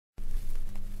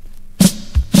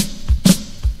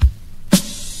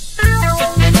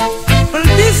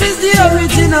is the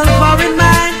original foreign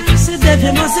mind. So that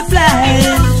you must supply.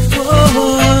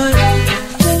 Oh,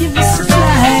 you must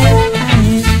supply.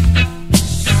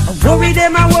 I worry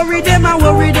them, I worry them, I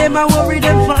worry them, I worry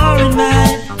them foreign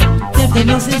mind. That they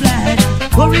must supply.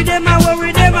 Worry them, I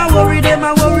worry them, I worry them,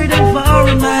 I worry them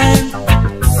foreign mind.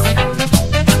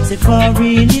 Say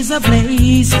foreign is a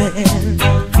place where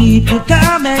people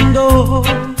come and go.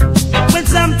 When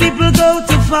some people go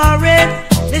to foreign,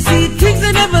 they see things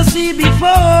they never see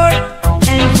before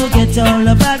and forget all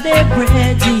about their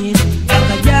brethren.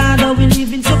 Bacayado, we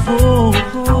live in support.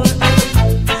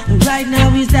 Right now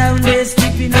he's down there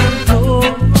sleeping on the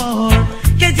floor.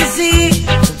 Can't you see?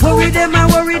 Worry them, I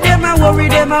worry them, I worry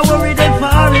them, I worry them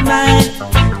foreign mind.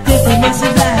 Take a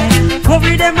massive lie.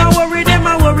 Worry them, I worry them,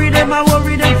 I worry them, I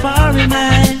worry them foreign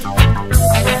mind.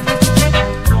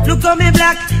 Look at me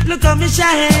black, look at me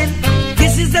shine.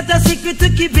 This is that a secret to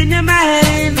keep in your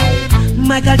mind.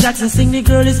 Michael Jackson sing The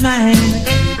Girl Is Mine.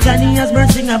 Johnny Osbourne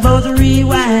sing about the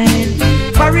rewind.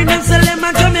 Foreign them Salem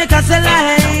and Jamaica say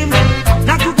lime.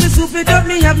 Now cook me soup it up,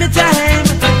 me have me time.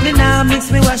 Me now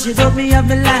mix me wash it up, me have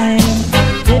me lime.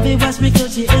 Baby wash me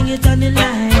clothes, she hang it on the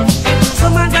line.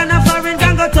 Some man than a foreign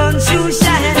can go turn shoe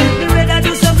shine. Me rather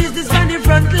do some business on the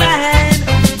front line.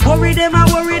 Worry them, I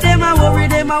worry them, I worry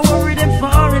them, I worry them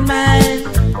foreign mind.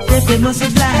 If they must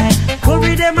fly.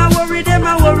 Worry them, I worry them,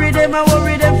 I worry them, I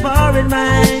worry them foreign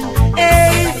mind.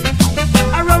 Hey,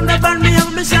 around the band me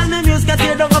have me shine, me music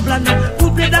tear down a plan.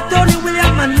 Who play that Tony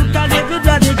William and you call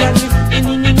everybody got me.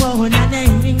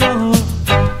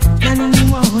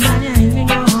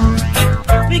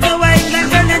 We go to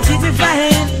England and then treat me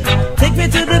fine. Take me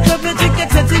to the club and drink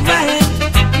excessive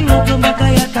wine. No come back I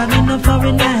had come in no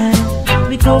foreign night.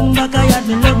 Me come back I had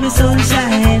me love me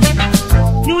sunshine.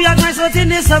 New York nice but in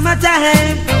the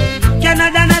summertime.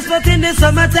 Canada nice but in the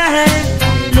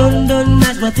summertime. London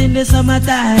nice but in the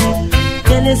summertime.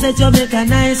 Then they say Jamaica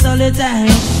nice all the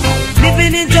time.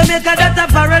 Living in Jamaica that's a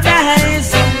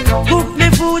paradise. Cook me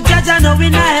food, judge I know we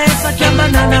nice. I can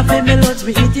banana for me lunch,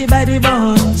 me eat it by the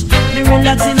bunch. Me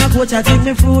relax in a coach, I take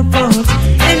me fruit punch.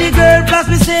 Any girl pass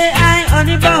me say I on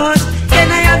the bunch. Then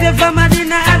I have you for my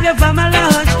dinner, have you for my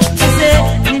lunch. She say,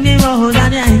 Nini mo,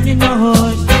 nani I go.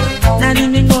 Nani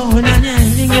me go, nani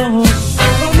I go.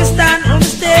 Oh me stand, oh me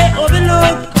stay, oh me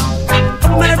look.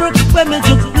 Oh my broke, when me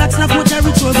took blacks na put a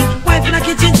rich robe. Wife in a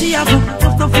kitchen, she a cook.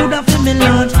 No food after me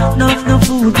lunch, no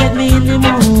food, get me in the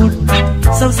mood.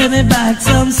 Some say me bad,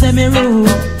 some say me rude.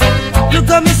 Look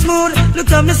at me smooth,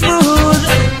 look at me smooth.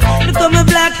 Look at me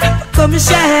black, look at me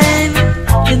shine.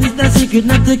 And it's a secret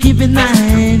not to keep in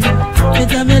mind.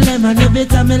 Better me lemon, no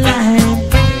better me lime.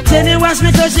 Jenny wash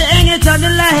me cause she hang it on the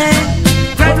line.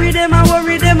 Worry them, I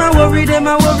worry them, I worry them,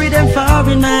 I worry them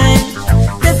foreign mind.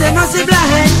 That they must be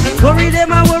blind. Worry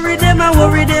them, I worry them, I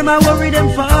worry them, I worry them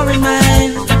foreign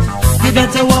mind. You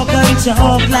better walk on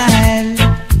chalk line.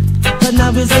 But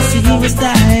now is a serious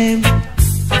time.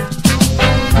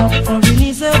 Foreign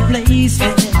is a place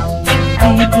where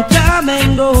people come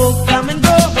and go, come and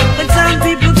go. And some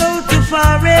people go to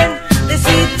foreign. They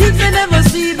see things they never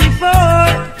see before.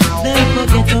 They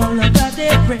forget all about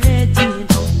their brethren.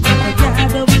 I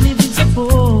gather we live in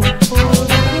support.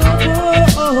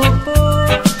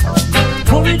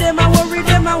 Worry them, I worry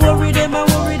them, I worry them, I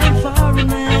worry them foreign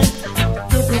man.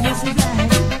 They must be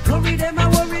blind. Worry them, I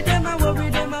worry them, I worry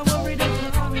them, I worry them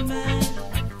foreign man.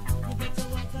 You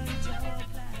better walk on your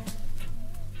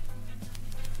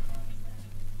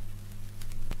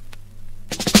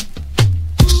line.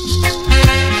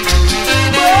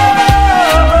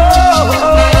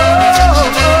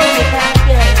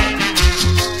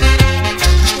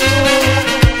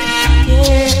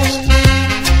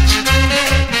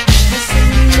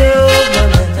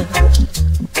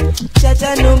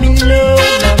 I know me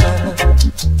love mama.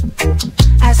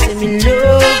 I say me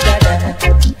love dada.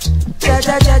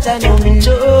 Cha know me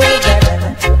love dada.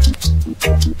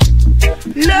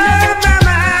 Love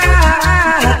mama.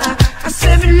 I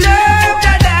say me love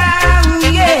dada.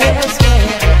 Yes, yeah.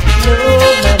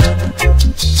 Love mama.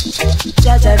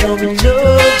 Cha know me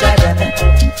love dada.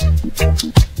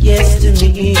 Yes to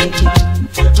me.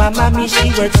 My mommy she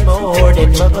works more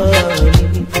than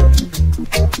money.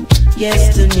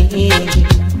 Yes to me,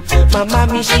 my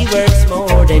mommy she works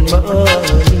more than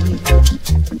money.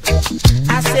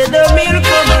 I said the milk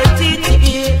from her titty,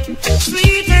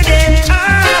 sweeter than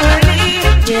honey.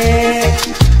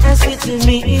 Yeah, and sweet to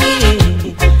me,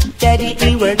 daddy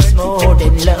he works more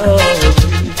than love.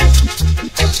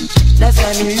 That's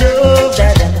why me love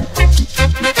dada.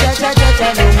 Cha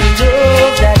know me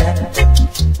love dada.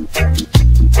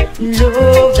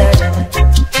 Love dada.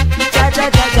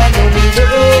 Cha know me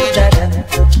love dada.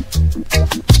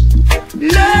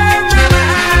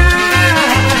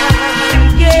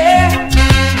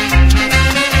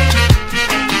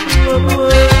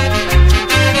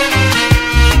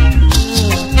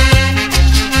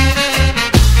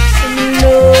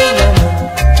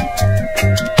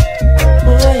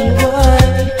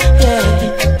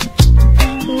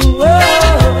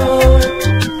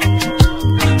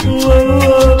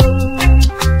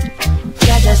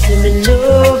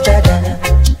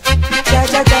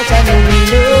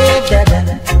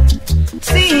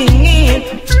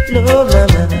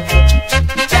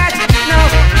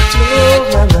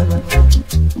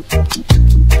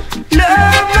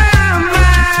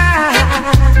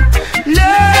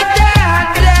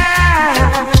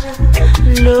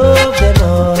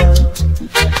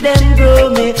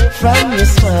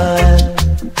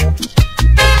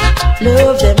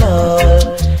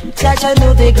 I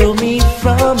know they grow me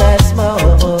from a small.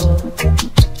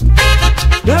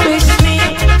 Nourish me,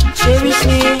 cherish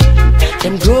me,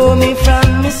 them grow me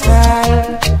from a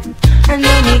smile. And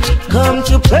when me come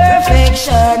to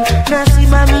perfection, now see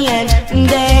mommy and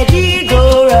daddy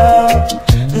go wrong.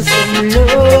 Some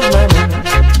love mama,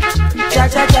 cha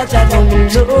cha cha cha, some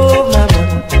love mama.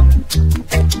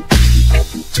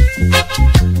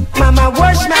 Mama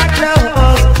wash my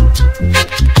clothes,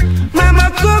 mama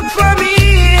cook for me,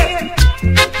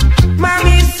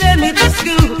 mommy send me to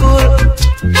school,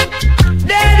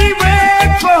 daddy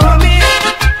work for me.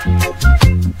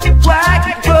 What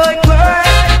boy,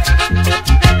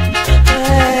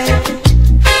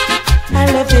 I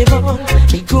love them all,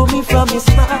 they grow me from a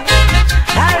small.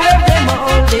 I love them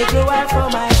all, they grow out from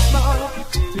my small.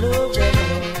 Love them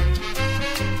all.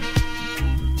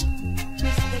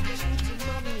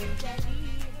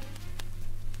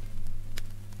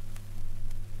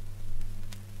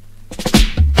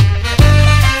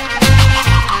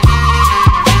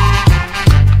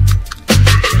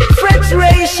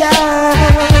 Frustration,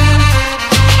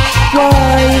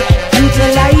 boy,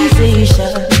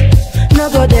 utilization. No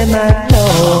go them and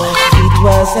know it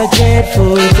was a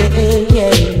dreadful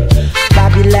day.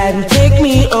 Babylon take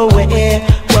me away,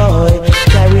 boy.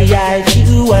 Carry I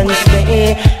to and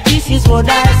stay. This is what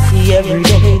I see every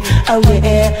day. Oh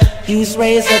yeah, use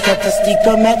razor cut to stick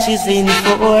the matches in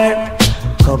for.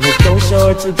 Come it don't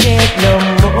sure to get no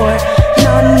more,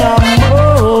 no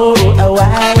more. Oh I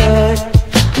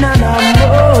no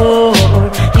more,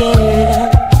 yeah.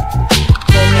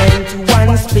 Come into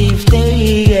one sleep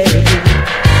day,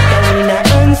 going a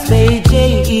unspade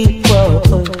day.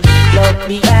 Look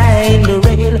behind the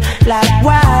rail like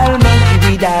wild monkey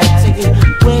without tail.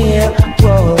 Well,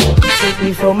 whoa, take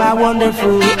me from my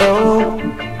wonderful home.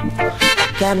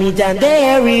 Got me down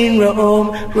there in Rome.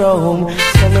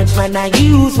 So much man I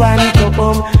use one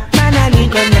comb. Man I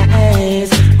need no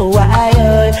nice. Oh I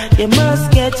you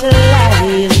must get your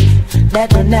life.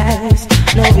 That no nice,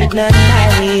 no it not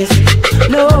nice.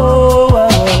 No,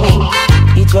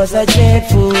 it was a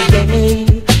dreadful day.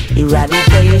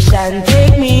 Eradication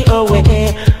take me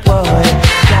away. Boy,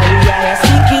 now we are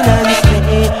sinking and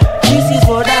stay. This is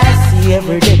what I see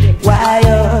every day. Why,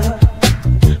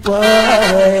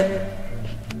 boy.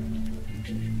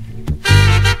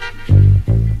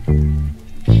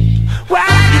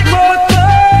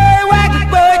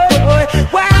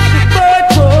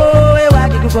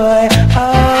 Boy,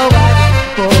 oh,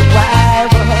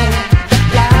 why,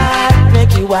 life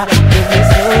make you walk, give me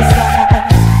so sad.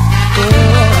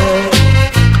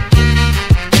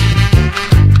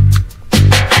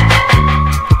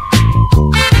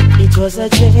 It was a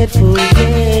dreadful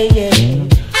day,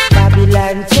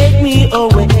 Babylon take me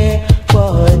away,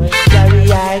 boy,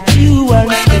 carry I you and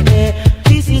stay.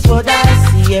 This is what I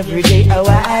see every day, oh,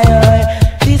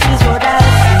 this is what I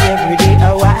see every day,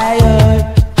 oh,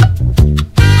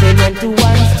 went to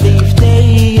one slave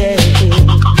day,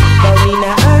 but in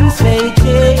a unsafe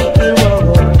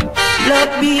road. Look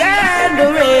behind the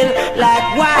rail, like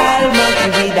wild monkey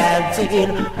without tail.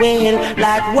 Well,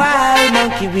 like wild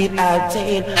monkey without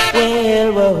tail.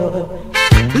 Well,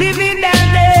 living down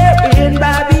there in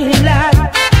Babylon,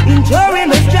 enjoying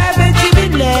the strife and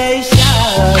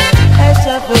tribulation,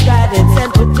 except for guidance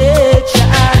and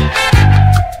protection.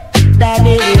 Down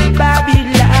there in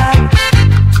Babylon,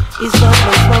 it's so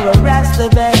much for a Rasta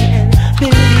man.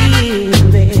 Believe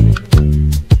me,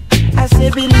 I say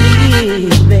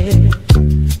believe me.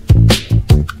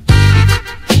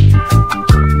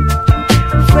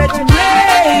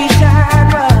 Federation,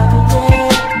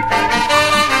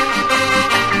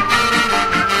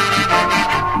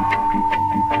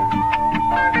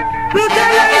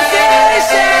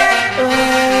 brutalization,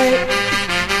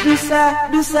 do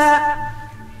sa.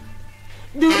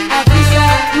 Do Afisa,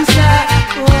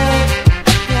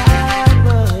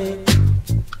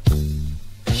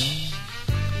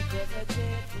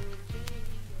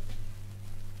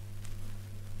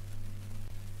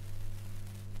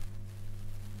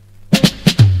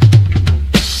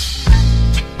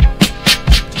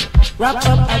 wrap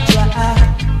up a dry,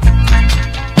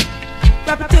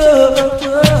 wrap it up,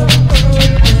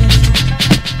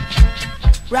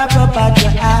 wrap up a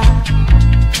dry.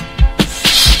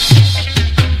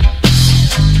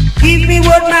 Give me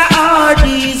what my heart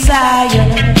desire.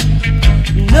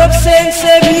 No sense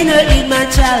in in my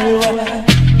child.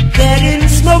 Getting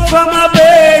smoke from a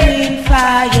burning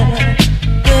fire.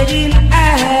 Getting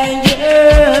higher,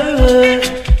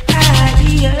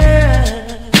 higher.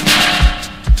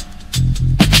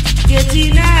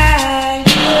 Getting higher,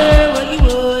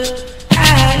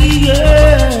 higher.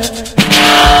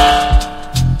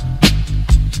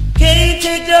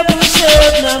 the bush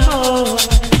up no more.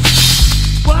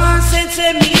 One sense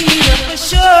of me for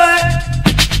sure.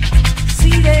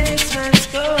 See that it's my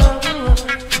score.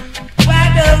 Why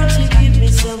don't you give me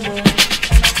some more?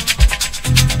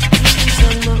 Give me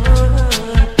some more.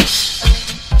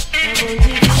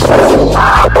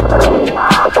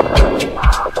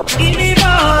 Give me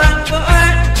more and more.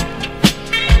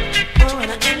 More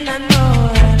and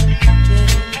more.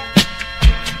 Yeah.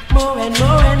 More and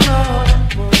more and more.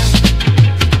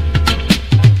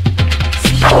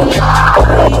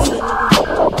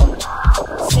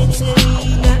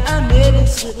 Sensorina, I'm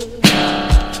medicine.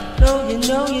 No,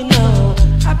 you know,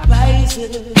 I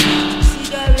poison.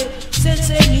 Cigarette,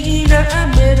 Sensorina, I'm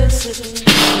medicine.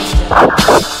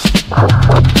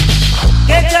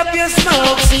 Get up your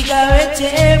smoke, cigarette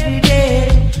every day.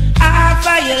 I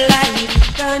fire light,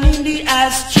 turn in the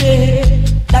ashtray.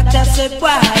 Doctor said,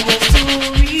 why you're so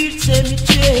real,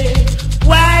 cemetery?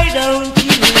 Why don't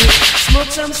you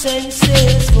smoke some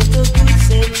senses, smoke a good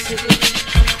senses?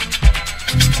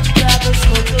 Rather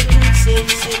smoke a good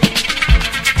senses.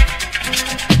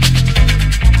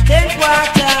 Take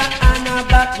water and a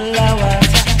bottle of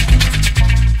water.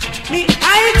 Me,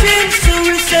 I drink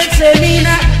Suri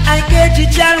Senselina, I get you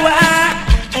Jalwa,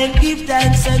 and give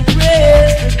thanks and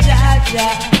praise to Jaja.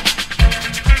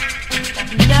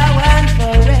 Now and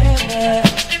forever.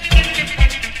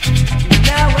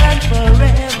 Now and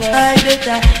forever. I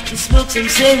better smoke some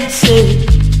senses.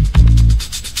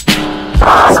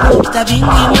 Smoke the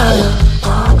bingy man.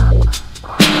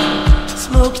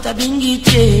 Smoke the bingy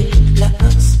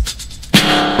jealous.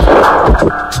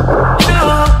 No,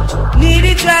 need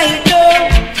it right now.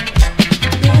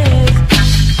 Yes.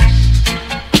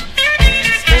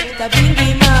 Smoke the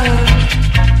bingy man.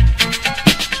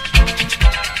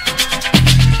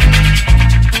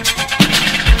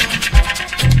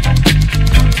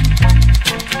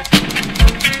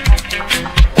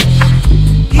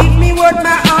 Give me what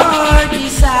my heart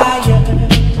desire.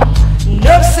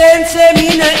 No sense in me,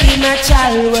 no inner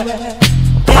child.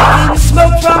 Getting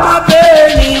smoke from a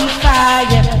burning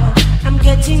fire. I'm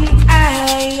getting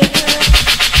higher.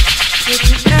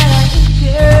 Getting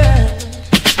higher.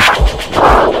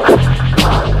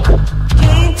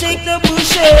 Can't take the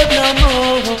bush up no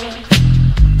more.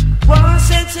 One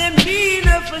sense in me,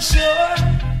 no for sure.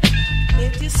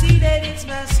 If you see that it's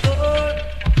my score,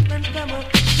 then come on,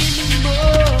 give me more.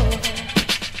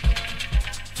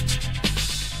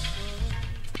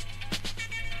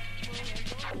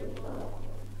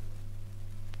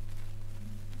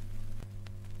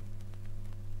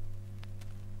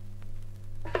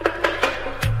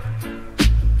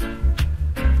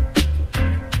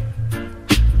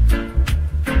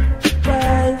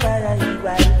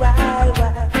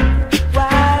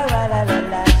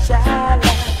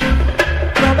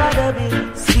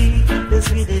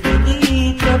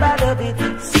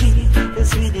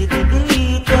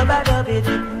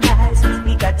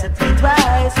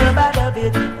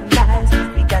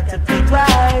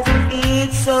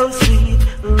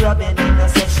 Rubbing in a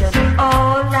session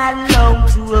all night long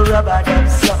to a rubber dub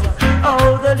song.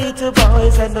 All the little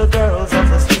boys and the girls of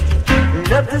the street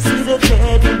love to see the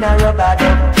kid in a rubber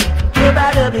dub.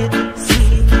 Rubber dub it,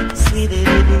 sweet, sweetie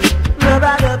baby.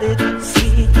 Rubber dub it,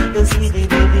 sweet, sweetie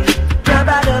baby.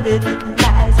 Rubber dub it,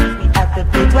 nice. We have to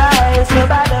play twice.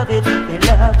 Rubber dub it, we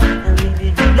love, we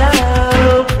really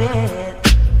love it.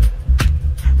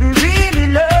 We really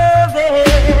love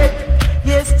it.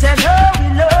 Yes, tell her we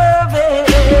love it.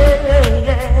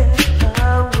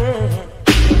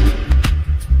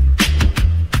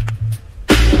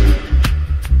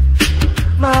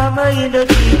 Mama in the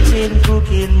kitchen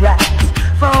cooking rice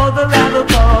for the rabble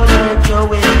corner,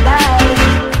 throwing lies.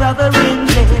 Brother in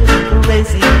jail,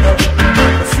 raising hell.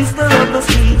 The sister of the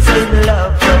streets in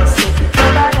love for sick. I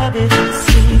love it,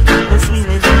 sweet, it's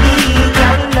really neat. I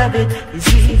love it, it's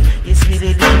sweet, it's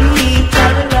really neat. I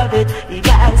love it, you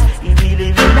guys, it's really,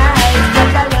 really nice.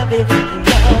 But I love it,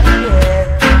 yeah.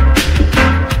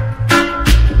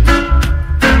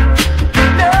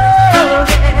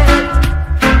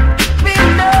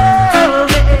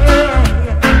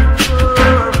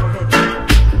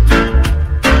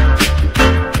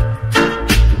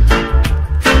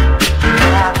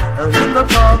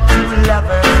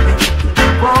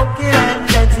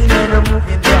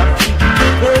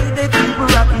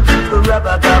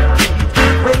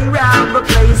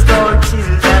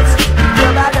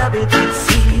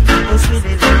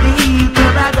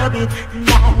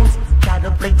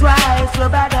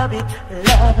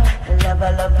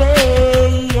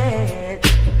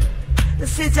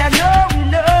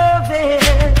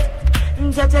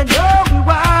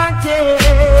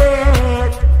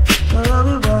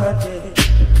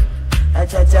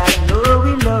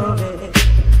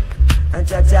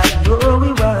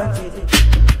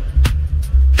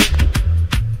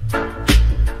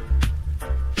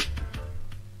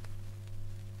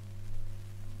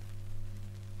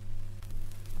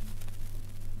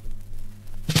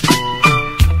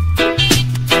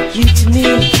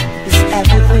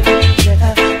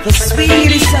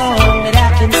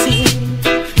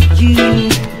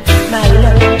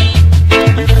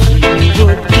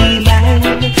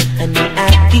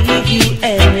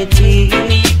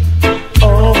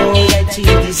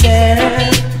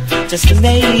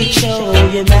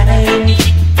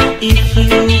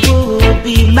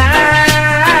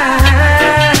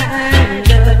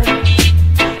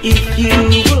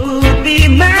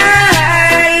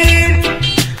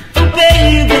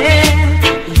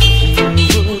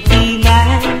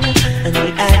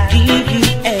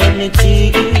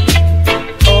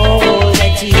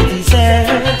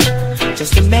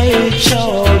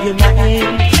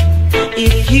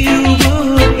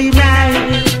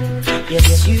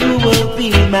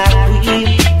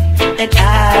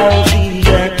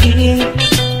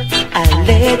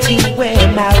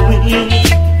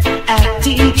 I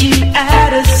teach you how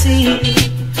to see.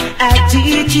 I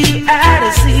teach you how to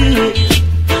see.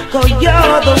 'Cause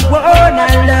you're the one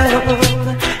I love.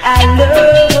 I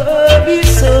love you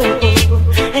so.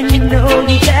 And you know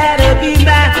you gotta be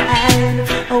mine.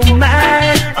 Oh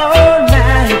mine, oh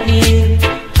mine.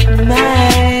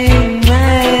 Mine,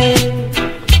 mine.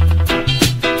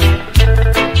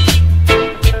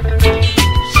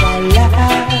 Shala,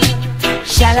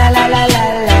 shala la la la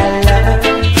la la.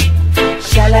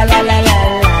 Shala la la la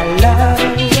la la.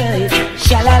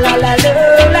 Shala la la la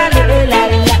la la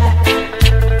la.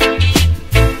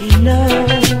 You know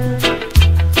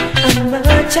how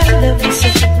much I love you so.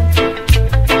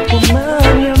 Come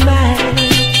on, you're mine.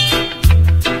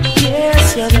 Yes,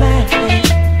 you're mine.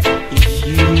 If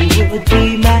you would be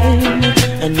mine,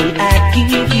 and I'd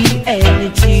give you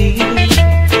anything.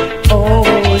 All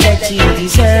that you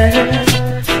deserve,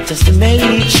 just to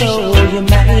make sure you're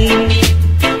mine.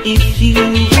 If you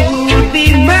would be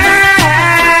mine,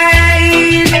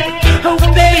 oh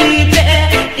baby,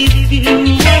 if you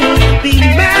would be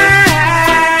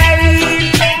mine,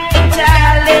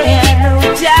 oh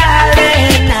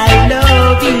darling, I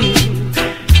love you,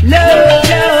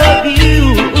 love you.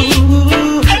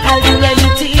 I'll do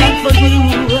anything for you,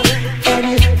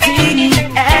 anything you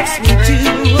ask me to.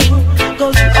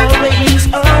 'Cause you're always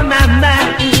on my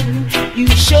mind. You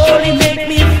surely make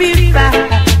me feel fine.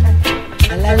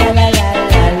 La la la la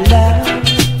la la.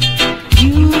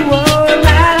 You are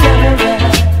my lover.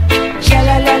 Sha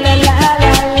la la la la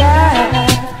la la.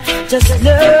 Just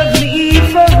love me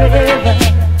forever,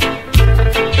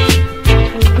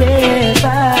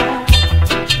 forever.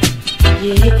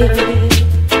 Yeah,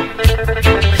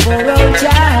 for all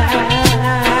time,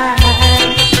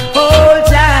 all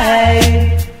time,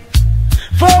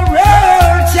 for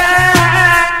all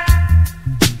time.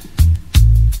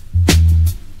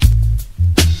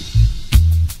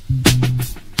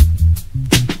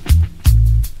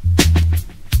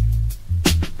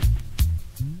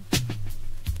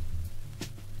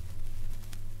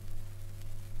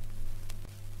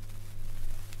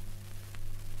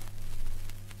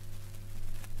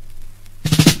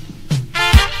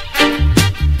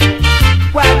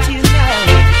 What you know,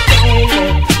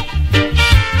 yeah.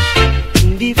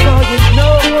 Before you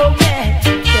know, yeah,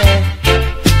 yeah.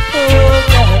 Oh,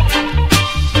 girl.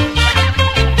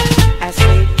 I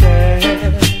say,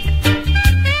 girl,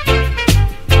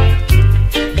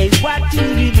 hey, what do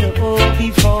you know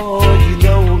before you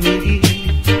know me?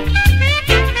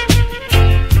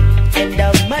 And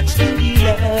how much do you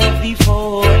love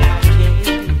before I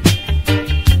came?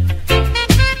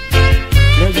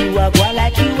 No, you are one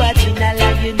like you are Chinala,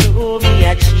 you know me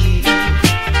a cheat.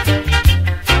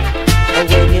 And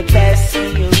when you pass me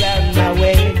around my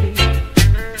way,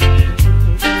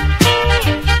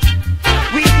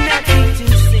 with nothing to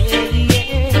say,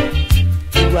 yeah.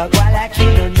 You are one like you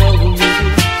don't know me.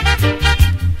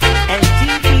 And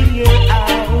deep in your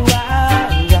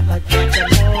heart, you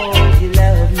know you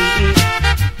love me.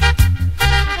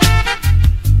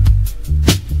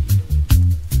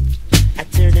 I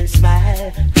turn and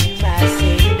smile to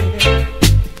myself.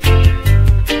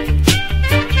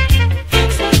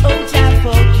 Say, oh, child,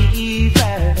 forgive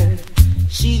her.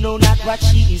 She know not what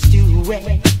she is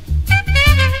doing.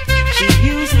 She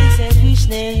uses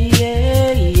selfishness,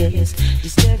 yes,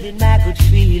 disturbing my good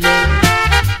feeling.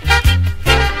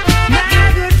 My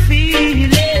good feeling.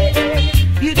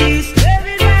 You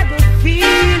disturbing my good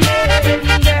feeling,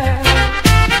 girl.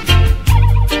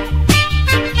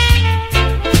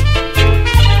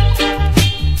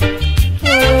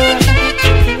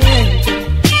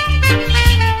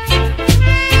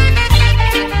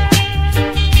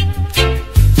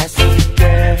 I say,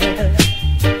 girl,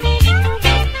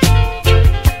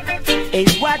 hey,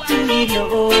 what do you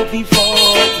know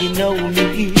before you know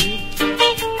me?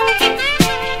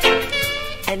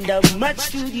 And how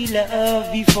much do you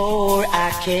love before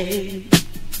I came?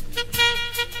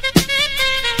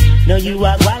 No, you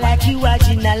are one like you are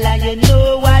Chinala, you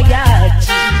know why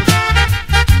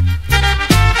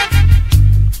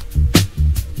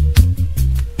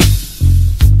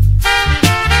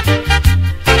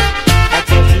I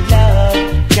told you love,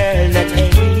 girl, not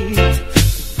hate.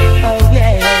 Oh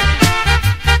yeah,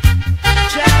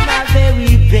 try my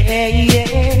very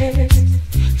best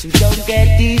to don't get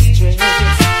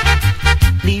distressed.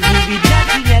 Leave me with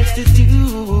nothing else to do.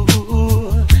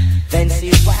 Then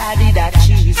say, why did I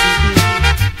choose you?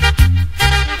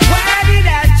 Why did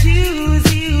I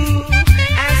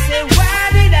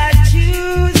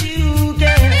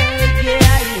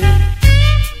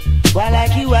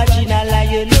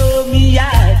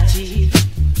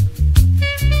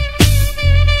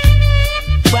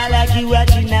you are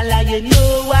in a lie, you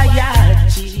know I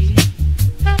achieve.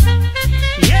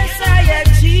 Yes, I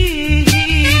achieve.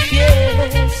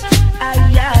 Yes, I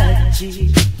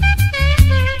achieve.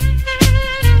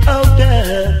 Oh,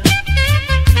 girl.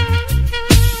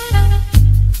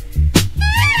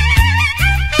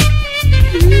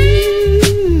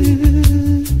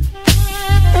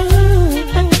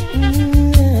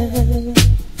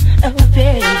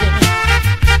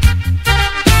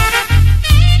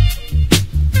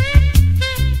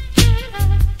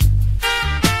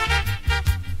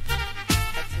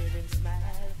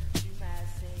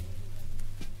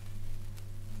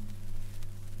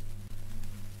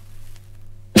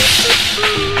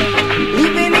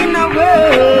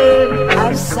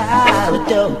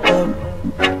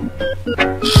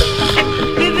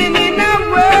 Living in a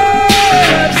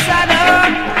world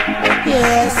Sodom.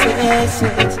 Yes, yes,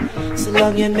 yes. So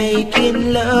long you're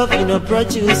making love, you know,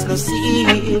 produce no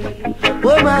seed.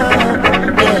 Woman,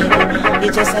 yeah,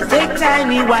 you just a take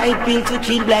tiny white pill to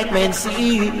kill black men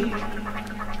seed.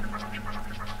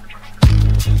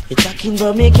 You're talking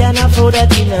about me can't afford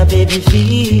that in a baby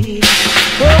feed.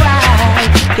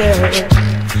 Alright, girl.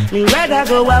 Me rather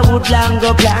go a woodland,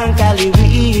 go plant Cali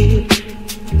weed.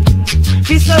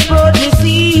 Be support me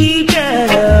see,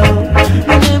 girl.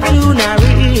 Me name Tuna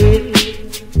Reid.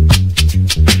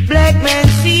 Black man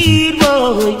seed,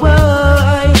 boy, boy,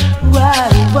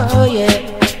 yeah.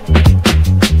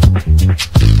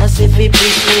 As if we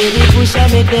push me, we push I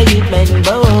make the youth men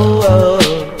bow.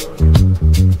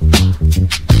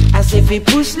 As if we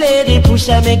push lady, push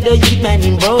I make the youth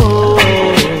men bow.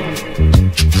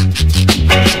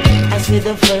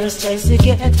 The first chance you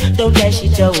get, don't dash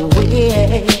it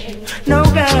away. No,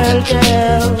 girl,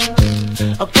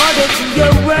 according to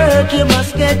your work, you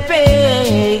must get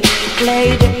paid.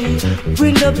 Lady,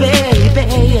 bring the baby,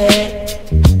 yeah.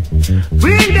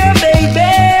 Bring the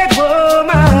baby,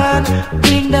 woman.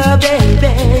 Bring the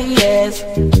baby, yes.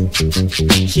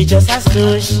 She just has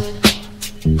push.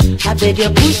 I beg you,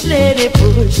 push, lady,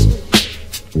 push.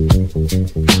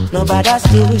 Nobody's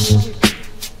push.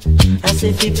 As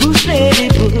if he push, lady,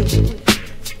 push.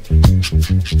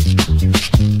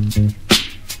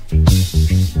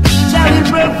 Shall we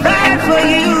provide for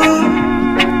you?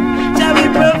 Shall we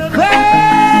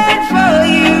provide for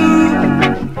you?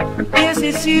 Yes,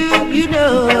 it's you, you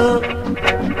know.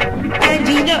 And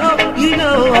you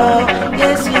know,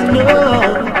 yes, you know.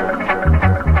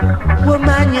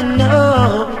 Woman, you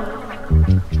know.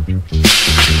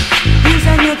 These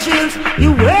are your chills,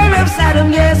 you wear upside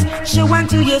down, yes. Show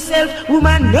unto yourself,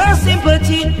 woman, no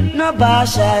sympathy, no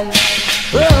passion.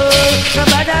 Oh, no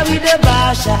bother with the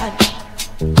passion.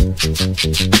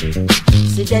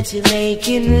 See that you're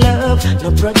making love, no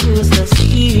produce, no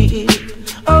seed.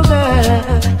 Oh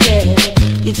girl, yeah.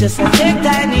 You just a take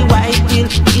tiny white pill,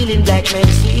 killing black men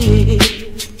seed.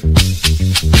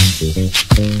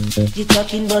 You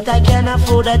talking but I can't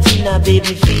afford that in a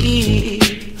baby feed.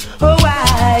 Oh,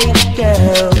 white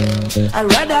girl, I'd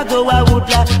rather go a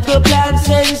woodland, go plant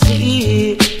and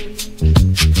seed.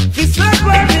 This not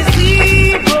what we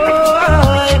see,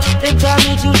 boy. They tell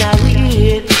me to not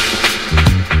read.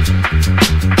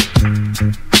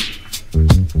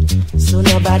 So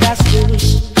nobody's push.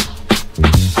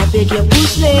 I beg you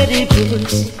push, lady,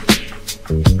 push.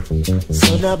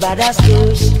 So nobody's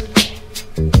push.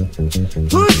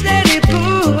 Push, lady,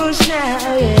 push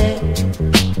now, yeah.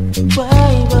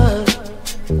 Why, why?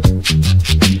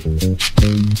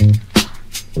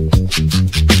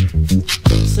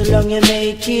 So long you're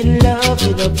making love,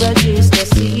 you don't produce the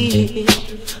seed.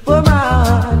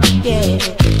 Woman, yeah.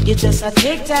 You just a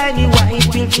take tiny white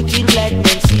pill to kill black men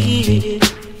seed.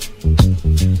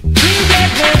 Kill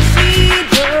black men seed,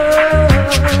 boy.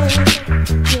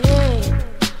 Yeah.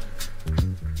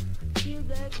 Kill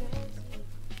black men seed.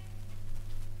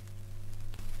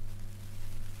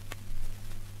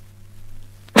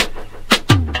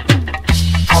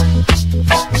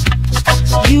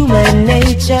 Human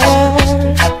nature,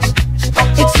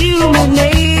 it's human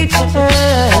nature,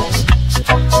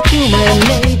 human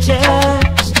nature.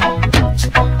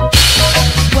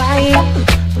 Why,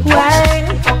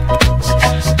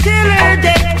 till her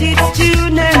death it's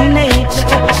human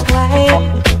nature. Why,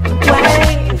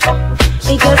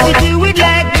 because you do it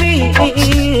like me.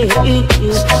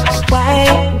 Why,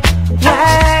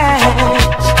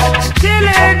 till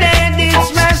her death it's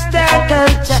master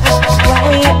culture.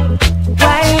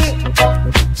 Why,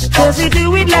 cause you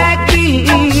do it like me.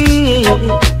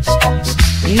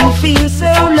 You feel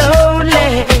so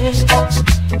lonely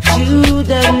through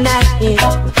the night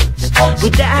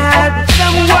without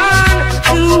someone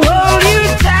to hold you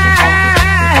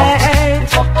tight.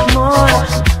 Come on,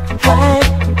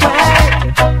 why?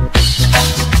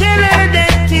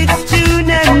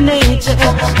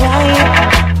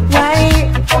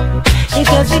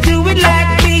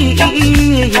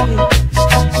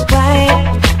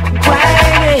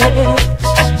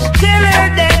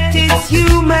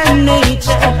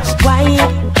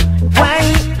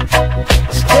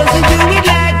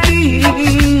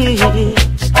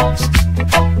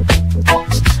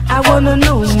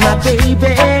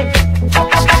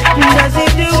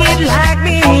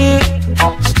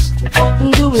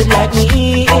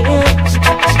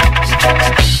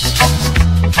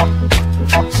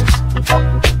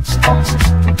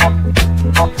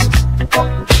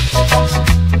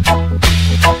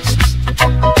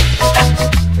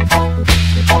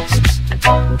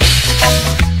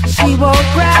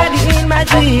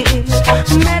 we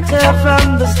met her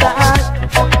from the start.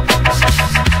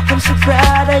 I'm so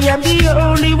proud I am the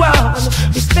only one,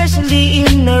 especially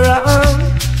in her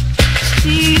arms.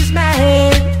 She's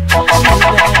mine,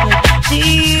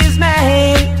 she's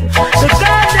mine. The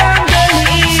goddamn girl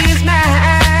is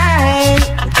mine.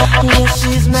 Yes,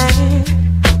 she's mine.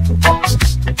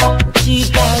 She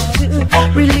got to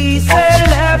release her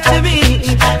love to me.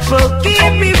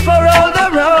 Forgive me for all the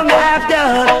wrong I've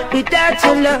done. Without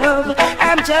your love,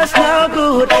 I'm just no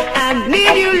good. I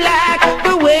need you like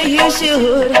the way you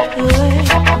should.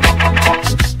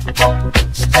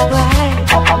 Why?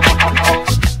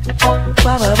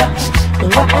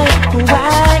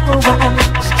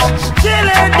 Tell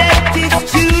her that it's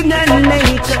sooner and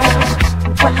later.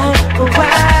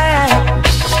 Why?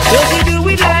 Does he do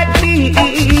it like me?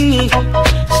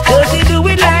 Does he do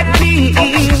it like me?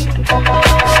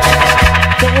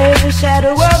 There's a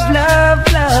shadow of love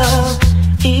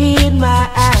in my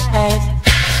eyes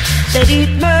that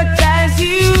hypnotize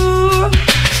you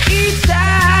each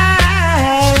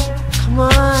time. Come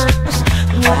on,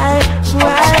 why?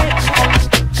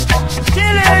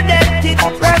 Tell her that it's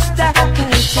Rasta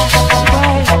culture.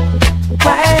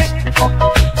 Why?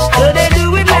 So they do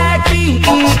it like me.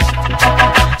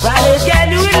 Why they can't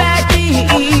do it like me?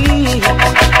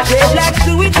 Dreadlocks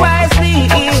do it wisely,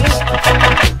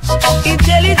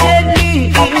 intelligently,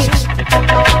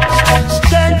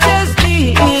 consciously.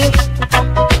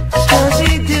 Does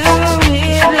he do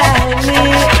it like me?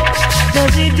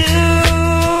 Does he do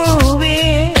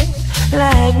it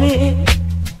like me?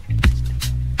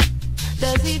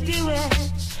 Does he do it?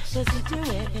 Does he do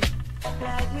it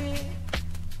like me?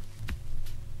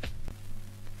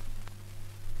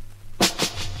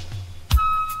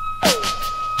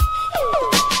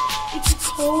 It's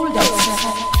cold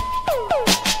outside.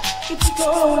 It's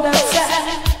cold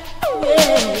outside.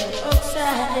 Yeah,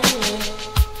 outside.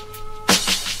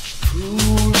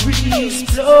 Cool breeze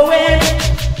blowing.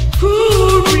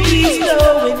 Cool breeze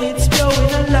blowing. It's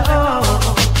blowing along.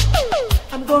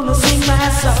 I'm gonna sing my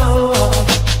song.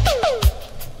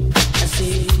 I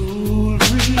say cool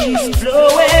breeze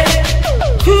blowing.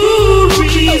 Cool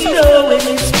breeze blowing.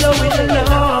 It's blowing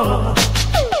along.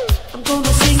 I'm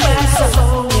gonna sing my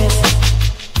song, yes.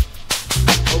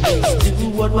 Always do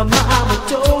what my mama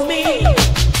told me.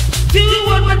 Do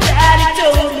what my daddy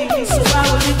told me. So I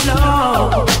will live long.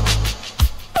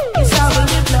 Yes, I will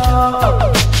live long.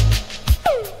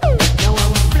 Now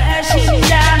I'm flashing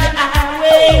down the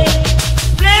highway,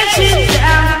 flashing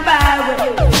down the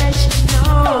byway, flashing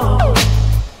on,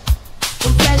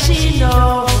 I'm flashing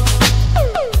on.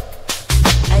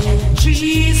 I am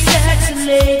 3 sexy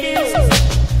ladies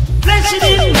flashing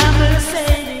in my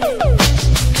Mercedes,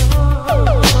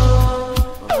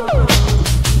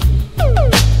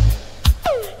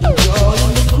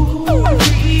 enjoying the cool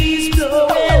breeze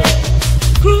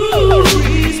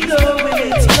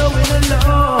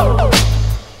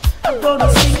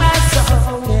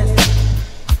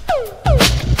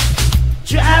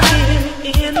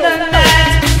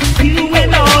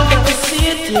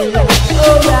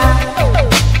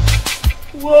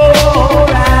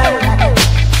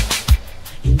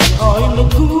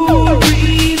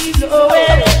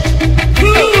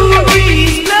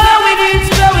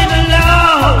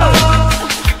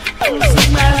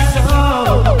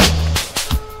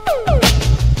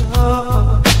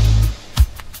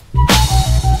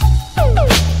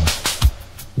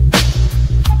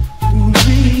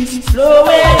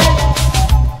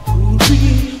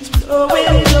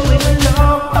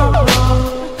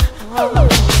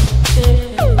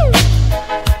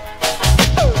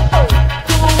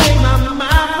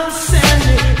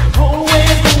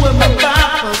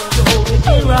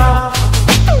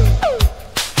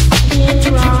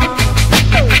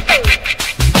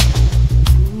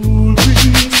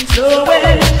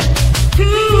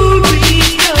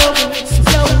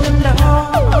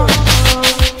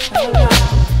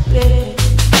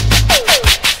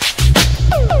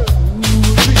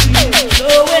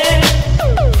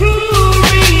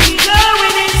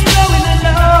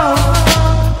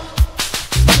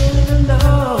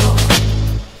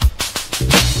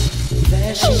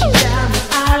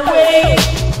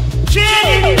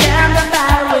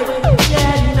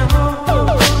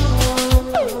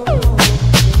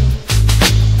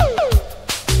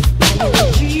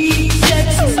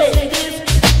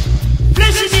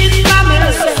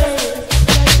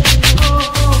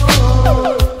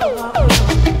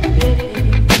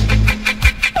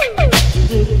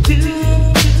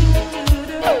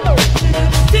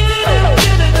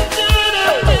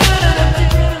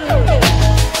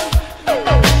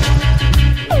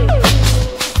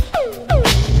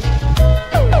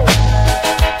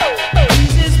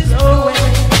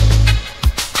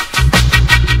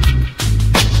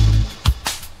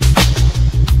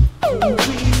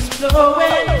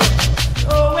away.